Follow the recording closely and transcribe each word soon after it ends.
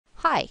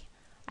Hi,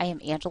 I am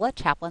Angela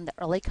Chaplin, the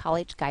Early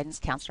College Guidance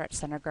Counselor at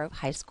Center Grove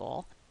High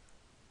School.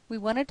 We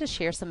wanted to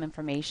share some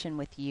information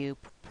with you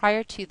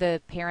prior to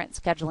the parent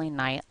scheduling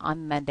night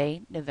on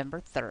Monday,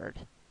 November 3rd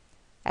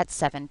at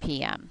 7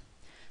 p.m.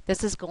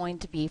 This is going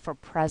to be for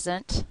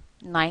present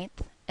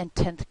 9th and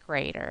 10th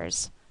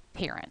graders,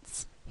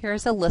 parents. Here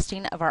is a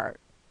listing of our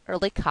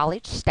early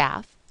college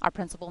staff. Our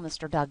principal,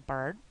 Mr. Doug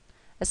Bird.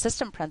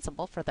 Assistant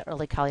principal for the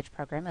early college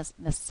program is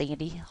Ms.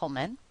 Sandy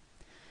Hillman.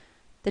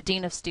 The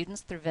Dean of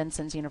Students through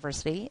Vincennes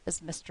University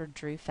is Mr.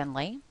 Drew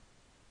Finley.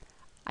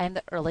 I am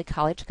the Early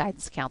College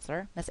Guidance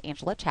Counselor, Ms.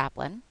 Angela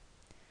Chaplin.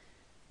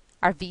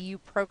 Our VU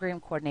Program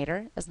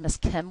Coordinator is Ms.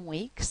 Kim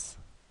Weeks.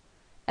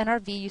 And our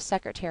VU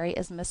Secretary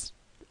is Ms.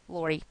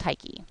 Lori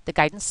Tyke. The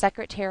Guidance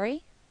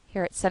Secretary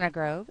here at Center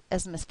Grove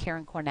is Ms.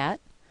 Karen Cornett.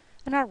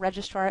 And our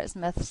Registrar is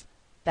Ms.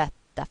 Beth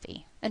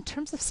Duffy. In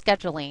terms of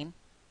scheduling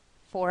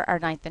for our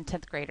 9th and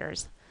 10th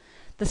graders,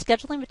 the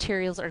scheduling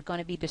materials are going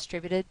to be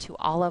distributed to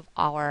all of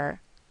our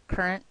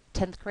current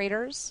 10th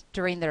graders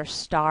during their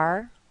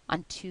STAR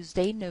on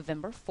Tuesday,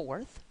 November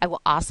 4th. I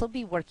will also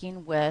be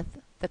working with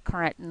the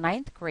current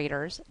 9th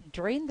graders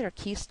during their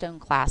Keystone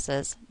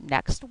classes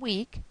next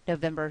week,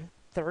 November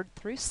 3rd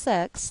through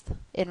 6th,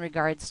 in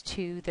regards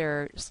to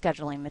their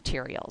scheduling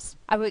materials.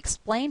 I will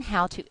explain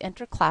how to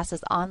enter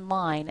classes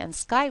online and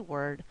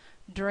Skyward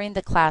during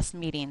the class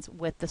meetings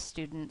with the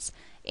students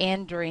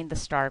and during the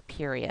STAR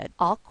period.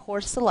 All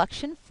course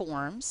selection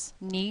forms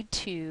need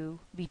to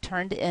be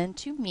turned in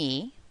to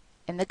me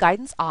in the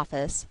guidance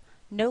office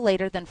no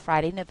later than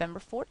Friday, November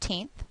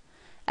 14th,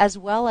 as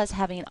well as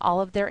having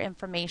all of their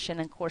information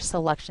and course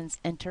selections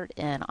entered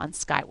in on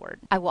Skyward.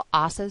 I will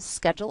also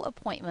schedule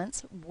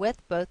appointments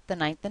with both the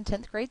 9th and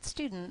 10th grade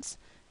students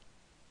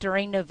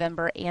during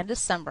November and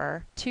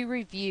December to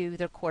review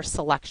their course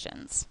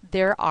selections.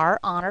 There are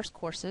honors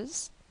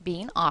courses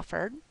being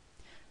offered.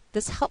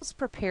 This helps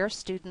prepare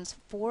students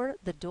for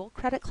the dual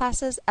credit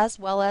classes as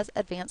well as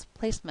advanced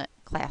placement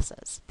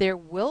classes. There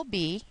will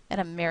be an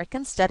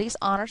American Studies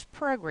Honors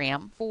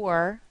program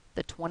for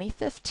the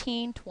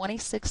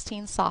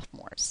 2015-2016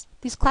 sophomores.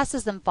 These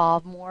classes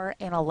involve more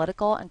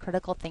analytical and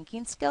critical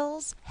thinking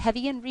skills,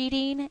 heavy in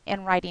reading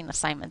and writing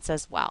assignments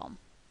as well.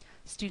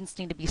 Students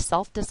need to be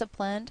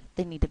self-disciplined,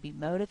 they need to be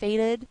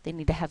motivated, they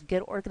need to have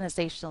good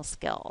organizational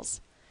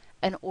skills.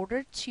 In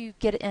order to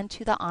get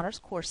into the honors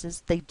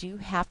courses, they do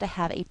have to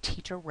have a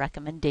teacher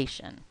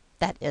recommendation.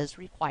 That is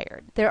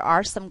required. There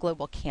are some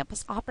global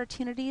campus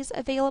opportunities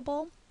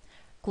available.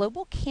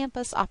 Global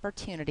campus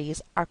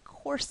opportunities are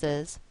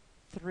courses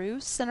through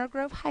Center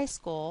Grove High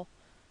School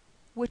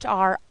which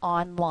are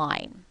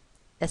online.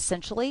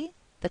 Essentially,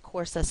 the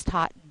course is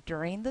taught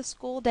during the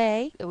school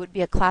day. It would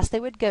be a class they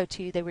would go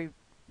to.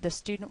 The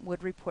student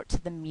would report to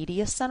the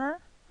Media Center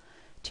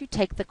to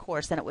take the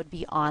course, and it would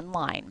be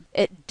online.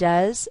 It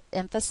does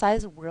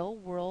emphasize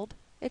real-world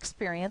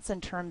experience in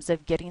terms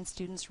of getting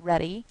students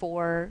ready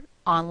for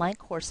online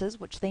courses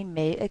which they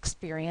may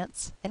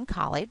experience in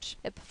college.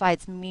 It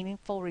provides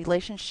meaningful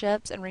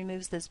relationships and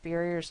removes those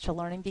barriers to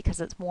learning because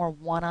it's more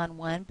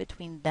one-on-one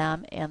between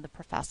them and the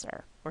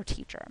professor or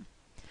teacher.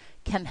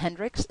 Kim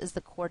Hendricks is the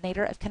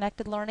coordinator of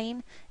Connected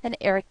Learning, and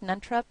Eric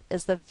Nuntrup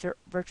is the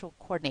virtual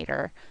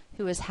coordinator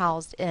who is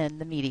housed in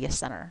the Media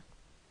Center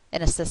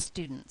and assists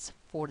students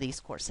for these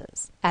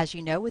courses. As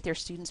you know, with your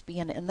students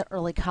being in the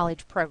early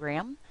college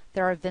program,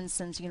 there are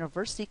Vincennes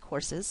University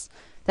courses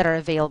that are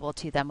available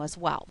to them as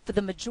well. For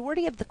the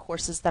majority of the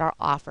courses that are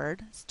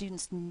offered,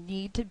 students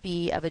need to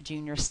be of a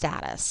junior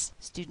status.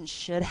 Students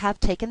should have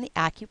taken the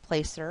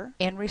AccuPlacer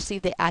and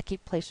received the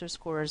AccuPlacer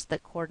scores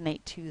that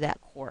coordinate to that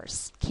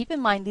course. Keep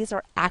in mind these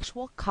are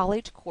actual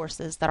college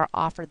courses that are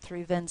offered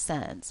through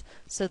Vincennes,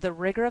 so the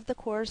rigor of the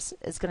course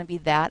is going to be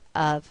that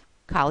of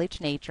college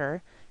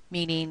nature,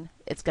 meaning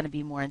it's going to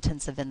be more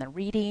intensive in the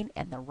reading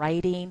and the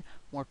writing,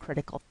 more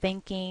critical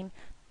thinking.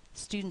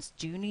 Students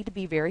do need to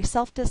be very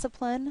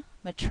self-disciplined,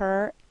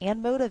 mature,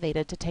 and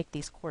motivated to take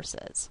these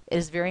courses. It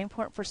is very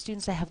important for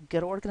students to have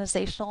good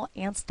organizational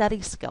and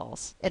study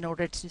skills in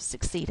order to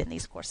succeed in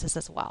these courses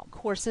as well.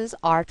 Courses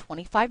are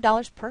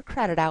 $25 per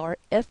credit hour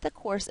if the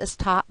course is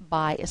taught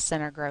by a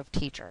Center Grove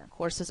teacher.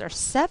 Courses are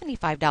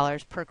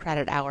 $75 per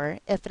credit hour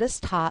if it is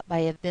taught by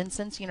a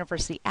Vincennes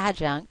University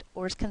adjunct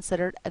or is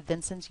considered a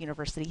Vincennes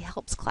University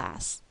Helps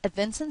class. A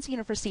Vincennes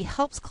University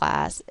Helps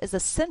class is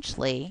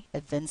essentially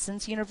a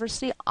Vincennes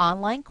University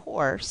online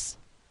course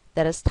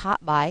that is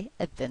taught by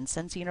a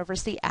Vincennes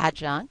University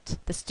adjunct.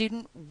 The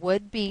student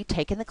would be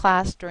taking the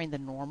class during the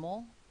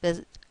normal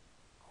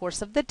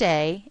course of the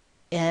day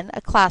in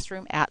a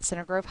classroom at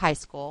Center Grove High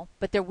School,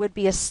 but there would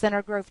be a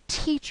Center Grove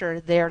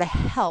teacher there to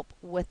help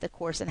with the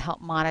course and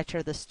help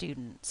monitor the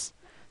students.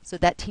 So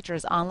that teacher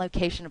is on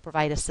location to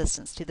provide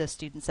assistance to those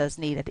students as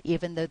needed,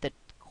 even though the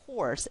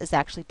course is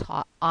actually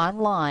taught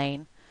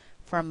online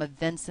from a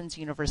Vincennes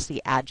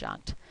University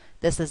adjunct.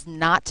 This is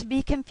not to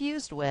be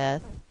confused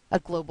with a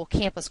global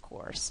campus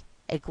course.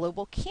 A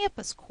global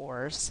campus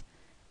course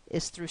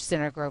is through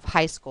Center Grove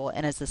High School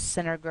and is a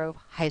Center Grove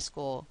High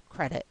School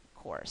credit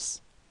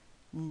course.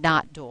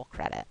 not dual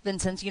credit.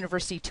 Vincennes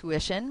University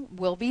tuition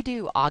will be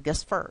due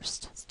August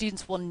 1st.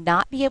 Students will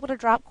not be able to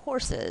drop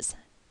courses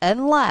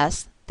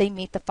unless they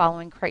meet the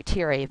following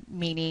criteria,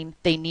 meaning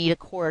they need a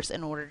course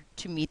in order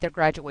to meet their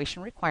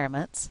graduation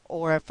requirements,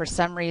 or if for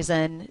some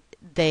reason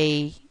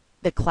the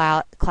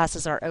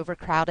classes are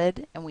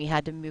overcrowded and we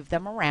had to move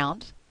them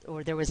around,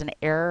 or there was an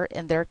error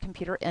in their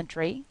computer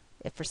entry,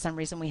 if for some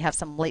reason we have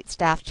some late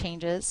staff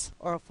changes,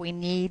 or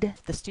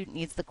if the student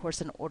needs the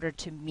course in order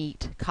to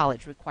meet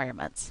college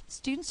requirements.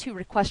 Students who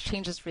request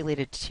changes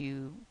related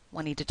to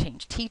wanting to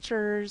change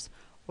teachers,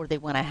 or they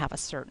want to have a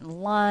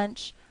certain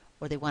lunch,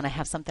 or they want to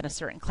have something a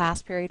certain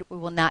class period, we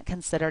will not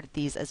consider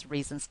these as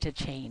reasons to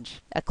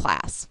change a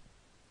class.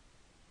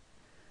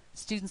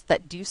 Students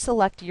that do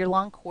select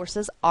year-long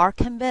courses are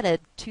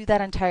committed to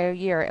that entire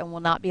year and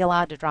will not be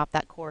allowed to drop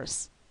that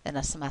course in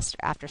a semester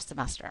after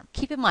semester.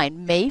 Keep in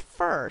mind, May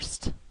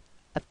 1st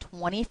of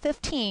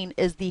 2015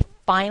 is the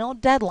final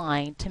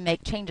deadline to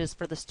make changes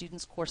for the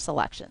student's course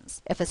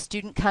selections. If a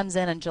student comes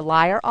in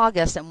July or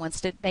August and wants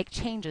to make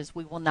changes,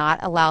 we will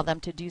not allow them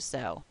to do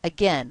so.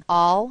 Again,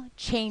 all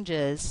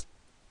changes,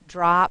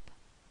 drop,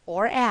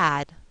 or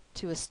add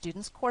to a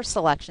student's course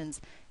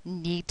selections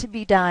need to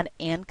be done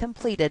and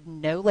completed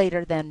no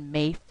later than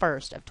May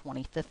 1st of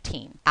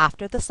 2015.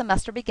 After the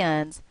semester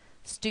begins,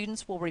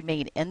 students will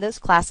remain in those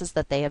classes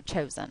that they have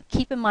chosen.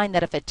 Keep in mind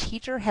that if a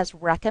teacher has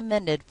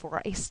recommended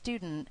for a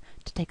student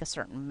to take a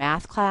certain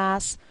math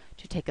class,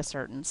 to take a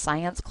certain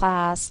science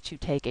class, to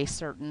take a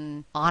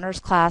certain honors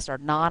class or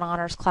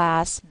non-honors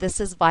class,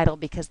 this is vital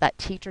because that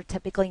teacher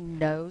typically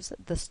knows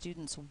the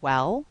students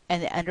well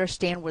and they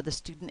understand where the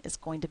student is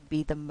going to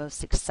be the most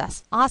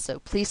successful. Also,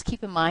 please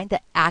keep in mind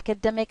that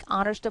academic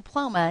honors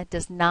diploma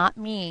does not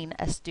mean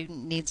a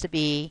student needs to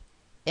be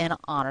in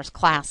honors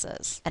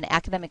classes. An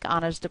academic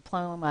honors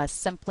diploma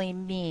simply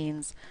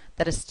means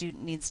that a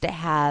student needs to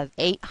have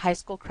 8 high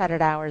school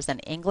credit hours in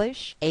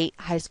English, 8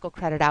 high school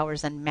credit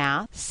hours in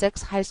math,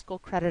 6 high school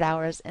credit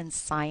hours in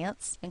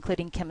science,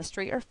 including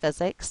chemistry or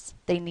physics.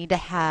 They need to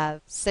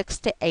have 6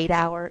 to 8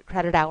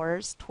 credit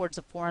hours towards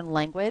a foreign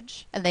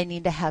language, and they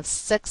need to have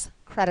 6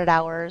 credit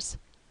hours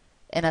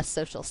in a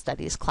social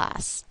studies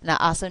class. And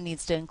that also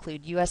needs to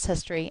include U.S.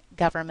 history,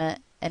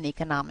 government, and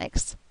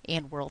economics,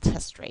 and world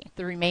history.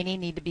 The remaining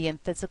need to be in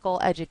physical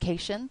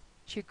education,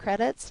 2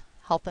 credits,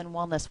 health and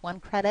wellness, 1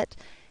 credit,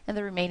 and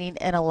the remaining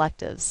in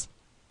electives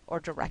or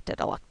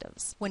directed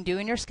electives. When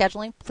doing your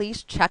scheduling,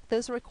 please check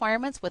those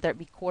requirements, whether it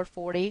be Core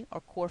 40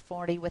 or Core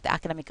 40 with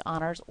academic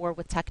honors or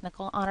with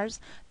technical honors.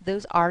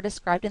 Those are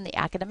described in the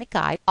academic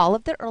guide. All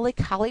of the early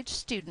college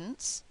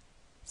students,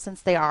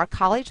 since they are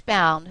college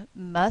bound,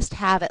 must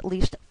have at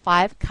least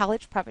 5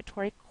 college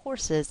preparatory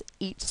courses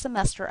each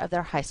semester of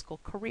their high school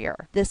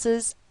career. This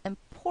is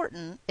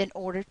important in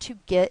order to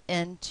get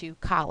into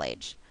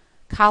college.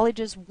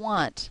 Colleges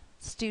want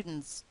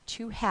students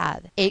to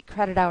have 8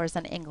 credit hours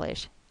in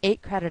English,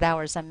 8 credit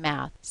hours in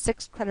math,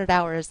 6 credit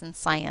hours in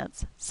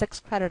science, 6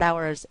 credit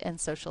hours in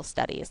social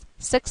studies,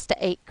 6 to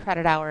 8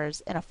 credit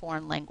hours in a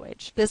foreign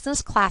language.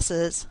 Business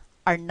classes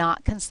are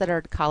not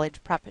considered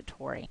college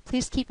preparatory.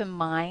 Please keep in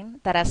mind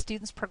that as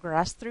students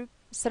progress through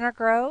Center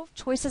Grove,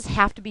 choices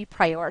have to be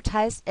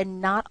prioritized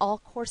and not all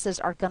courses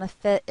are going to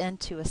fit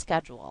into a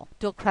schedule.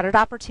 Dual credit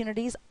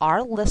opportunities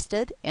are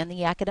listed in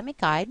the academic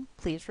guide.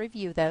 Please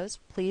review those.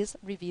 Please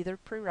review the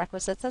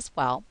prerequisites as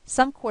well.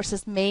 Some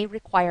courses may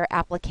require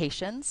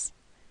applications.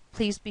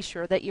 Please be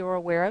sure that you're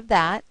aware of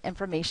that.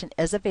 Information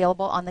is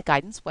available on the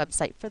guidance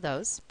website for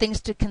those. Things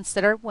to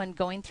consider when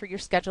going through your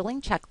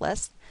scheduling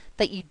checklist: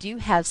 that you do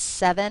have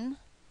 7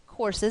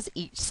 courses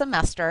each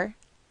semester,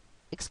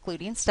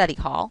 excluding study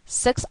hall.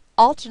 6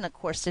 alternate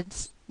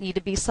courses need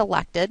to be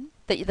selected,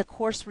 that the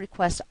course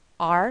requests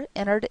are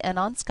entered in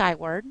on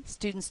Skyward.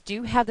 Students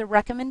do have the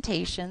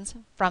recommendations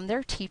from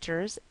their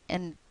teachers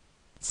and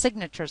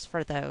signatures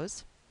for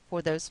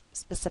those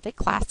specific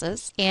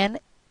classes, and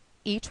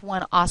each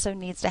one also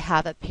needs to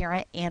have a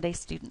parent and a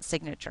student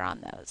signature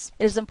on those.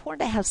 It is important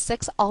to have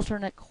 6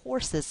 alternate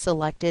courses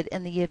selected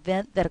in the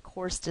event that a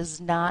course does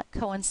not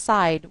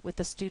coincide with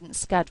the student's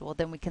schedule.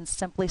 Then we can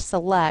simply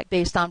select,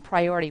 based on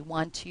priority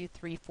 1, 2,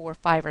 3, 4,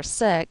 5, or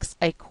 6,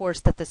 a course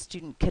that the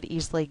student could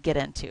easily get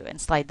into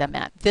and slide them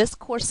in. This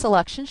course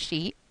selection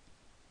sheet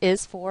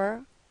is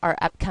for our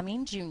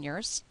upcoming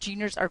juniors.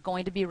 Juniors are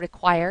going to be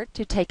required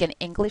to take an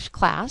English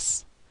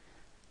class.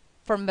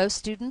 For most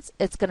students,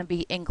 it's going to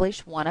be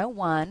English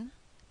 101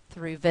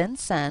 through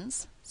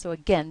Vincennes. So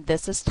again,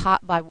 this is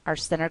taught by our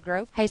Center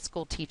Grove High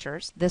School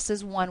teachers. This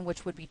is one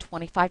which would be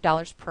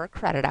 $25 per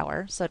credit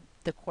hour. So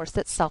the course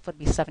itself would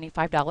be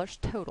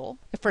 $75 total.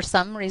 If for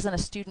some reason a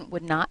student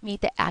would not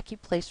meet the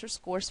AccuPlacer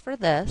scores for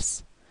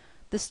this,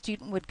 the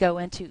student would go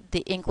into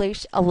the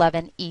English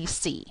 11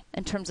 EC.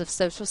 In terms of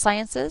social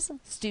sciences,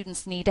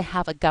 students need to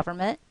have a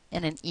government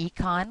and an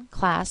econ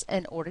class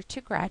in order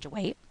to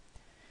graduate.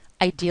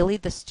 Ideally,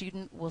 the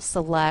student will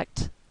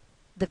select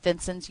the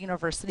Vincennes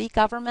University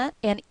Government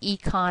and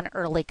Econ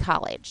Early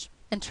College.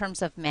 In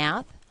terms of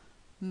math,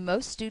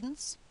 most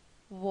students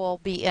will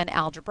be in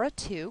Algebra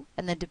 2,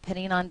 and then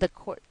depending on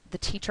the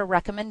teacher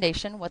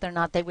recommendation, whether or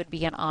not they would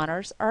be in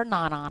honors or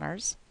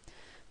non-honors.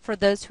 For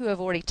those who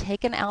have already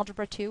taken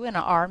Algebra 2 and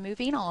are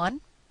moving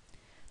on,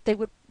 they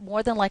would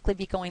more than likely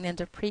be going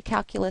into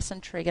pre-calculus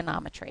and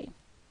trigonometry.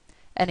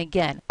 And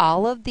again,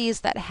 all of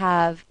these that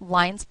have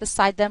lines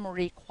beside them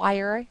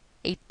require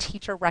a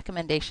teacher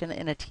recommendation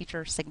and a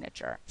teacher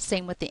signature.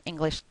 Same with the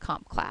English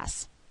comp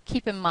class.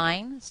 Keep in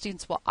mind,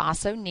 students will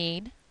also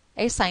need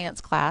a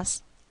science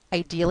class,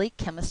 ideally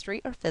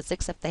chemistry or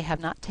physics if they have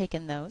not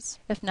taken those.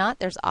 If not,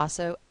 there's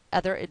also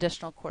other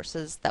additional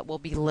courses that will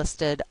be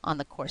listed on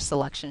the course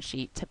selection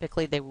sheet.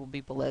 Typically they will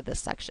be below this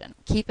section.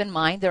 Keep in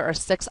mind there are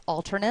 6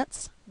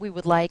 alternates. We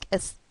would like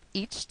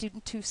each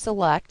student to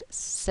select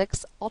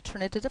 6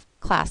 alternative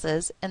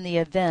classes in the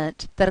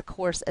event that a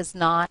course is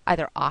not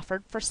either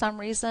offered for some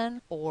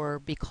reason or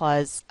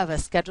because of a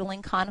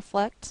scheduling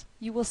conflict.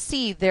 You will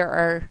see there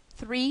are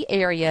 3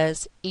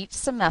 areas each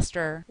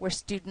semester where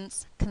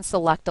students can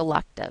select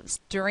electives.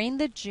 During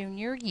the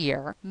junior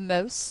year,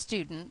 most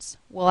students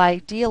will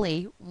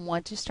ideally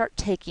want to start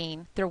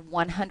taking their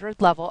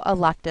 100 level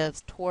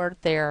electives toward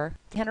their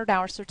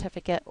 100-hour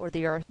certificate or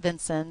their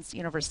Vincennes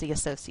University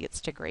Associate's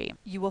degree.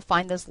 You will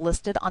find those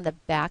listed on the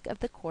back of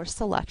the course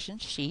selection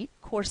sheet.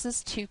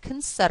 Courses to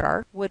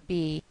consider would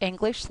be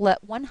English Lit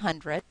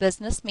 100,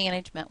 Business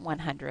Management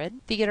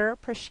 100, Theater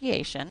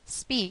Appreciation,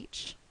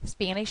 Speech,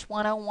 Spanish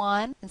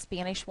 101 and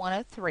Spanish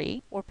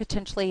 103, or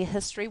potentially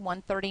History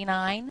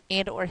 139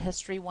 and or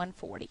History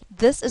 140.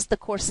 This is the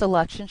course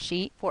selection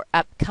sheet for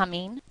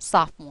upcoming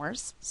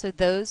sophomores. So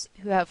those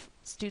who have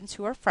students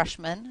who are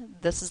freshmen,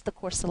 this is the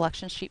course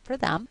selection sheet for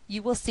them.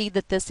 You will see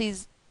that this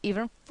is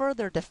even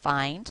further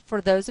defined.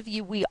 For those of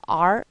you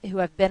who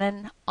have been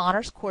in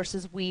honors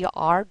courses, we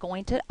are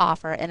going to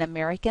offer an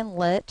American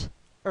Lit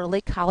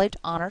Early College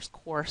Honors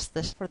course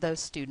for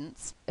those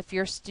students. If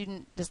your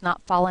student does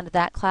not fall into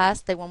that class,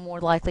 they will more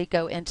likely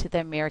go into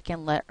the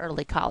American Lit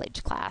Early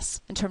College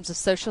class. In terms of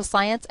social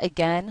science,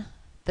 again,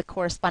 the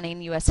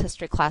corresponding U.S.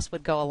 history class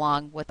would go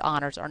along with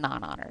honors or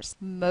non-honors.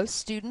 Most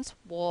students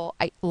will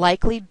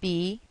likely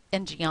be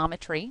in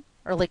geometry,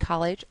 early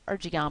college, or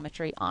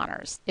geometry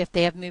honors. If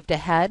they have moved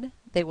ahead,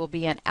 they will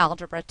be in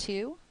Algebra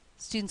 2.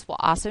 Students will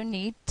also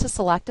need to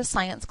select a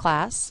science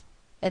class.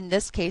 In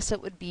this case,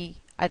 it would be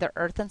either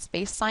earth and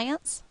space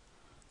science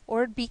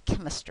or it'd be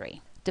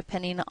chemistry,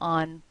 depending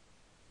on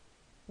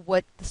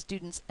what the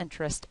student's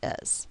interest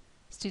is.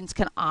 Students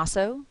can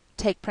also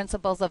take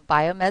principles of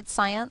biomed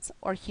science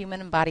or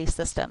human and body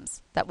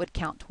systems that would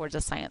count towards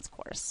a science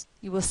course.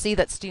 You will see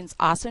that students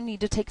also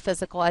need to take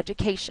physical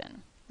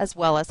education as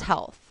well as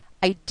health.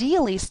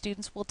 Ideally,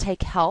 students will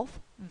take health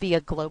via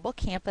Global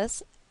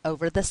Campus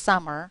over the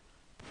summer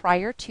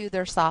prior to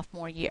their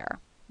sophomore year.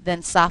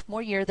 Then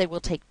sophomore year, they will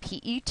take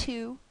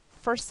PE2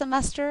 first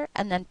semester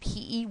and then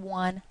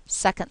PE1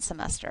 second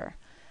semester.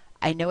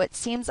 I know it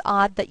seems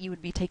odd that you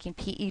would be taking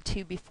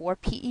PE2 before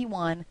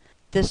PE1.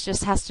 This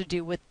just has to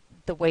do with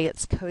the way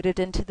it's coded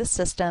into the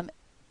system.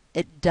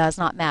 It does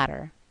not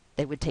matter.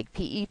 They would take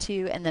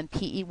PE2 and then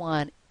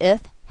PE1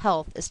 if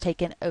health is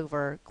taken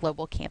over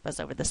Global Campus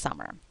over the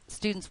summer.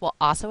 Students will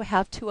also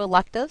have 2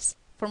 electives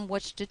from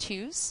which to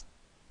choose.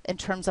 In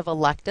terms of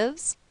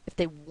electives, if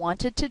they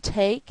wanted to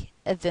take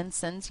a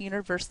Vincennes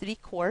University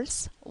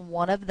course,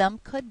 one of them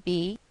could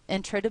be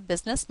Intro to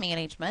Business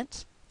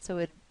Management, so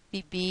it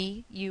would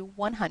be BU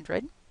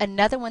 100.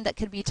 Another one that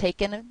could be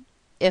taken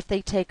if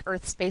they take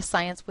Earth Space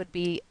Science would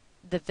be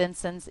the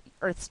Vincennes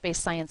Earth Space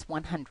Science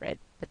 100,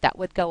 but that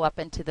would go up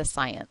into the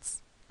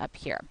science up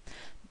here.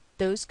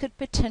 Those could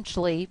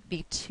potentially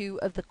be 2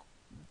 of the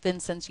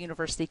Vincennes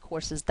University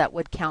courses that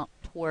would count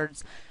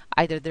towards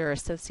either their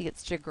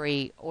associate's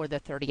degree or the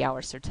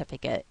 30-hour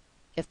certificate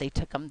if they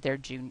took them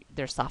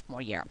their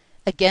sophomore year.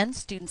 Again,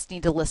 students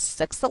need to list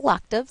 6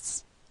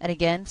 electives, and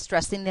again,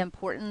 stressing the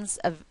importance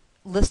of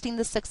listing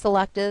the 6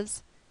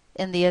 electives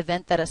in the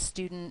event that a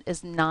student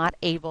is not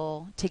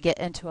able to get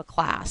into a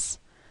class.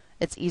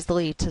 It's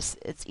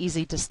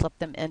easy to slip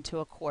them into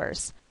a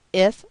course.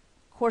 If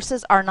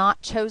courses are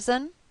not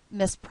chosen,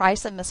 Ms.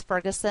 Price and Ms.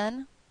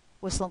 Ferguson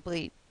will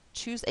simply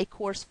choose a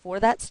course for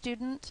that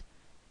student,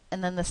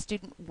 and then the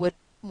student would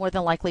more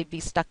than likely be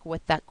stuck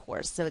with that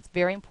course. So it's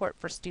very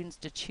important for students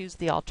to choose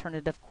the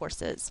alternative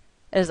courses.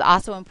 It is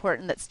also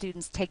important that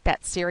students take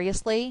that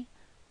seriously.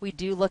 We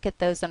do look at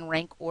those in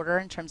rank order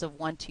in terms of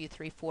 1, 2,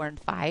 3, 4, and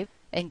 5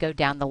 and go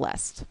down the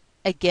list.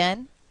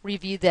 Again,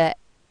 review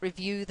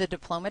the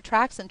diploma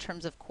tracks in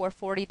terms of Core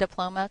 40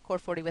 diploma, Core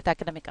 40 with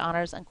academic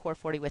honors, and Core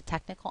 40 with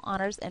technical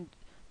honors, and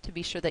to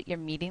be sure that you're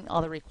meeting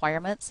all the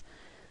requirements.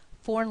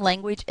 Foreign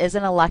language is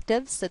an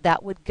elective, so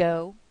that would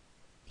go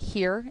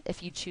here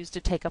if you choose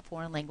to take a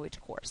foreign language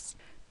course.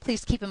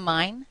 Please keep in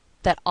mind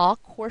that all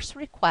course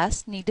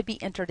requests need to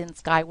be entered in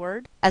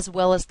Skyward, as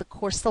well as the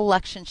course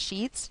selection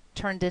sheets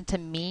turned into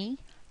me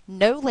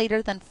no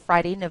later than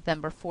Friday,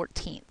 November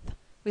 14th.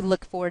 We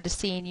look forward to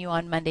seeing you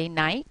on Monday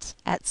night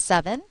at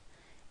 7.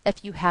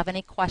 If you have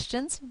any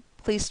questions,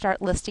 please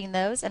start listing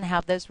those and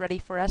have those ready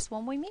for us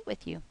when we meet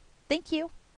with you. Thank you.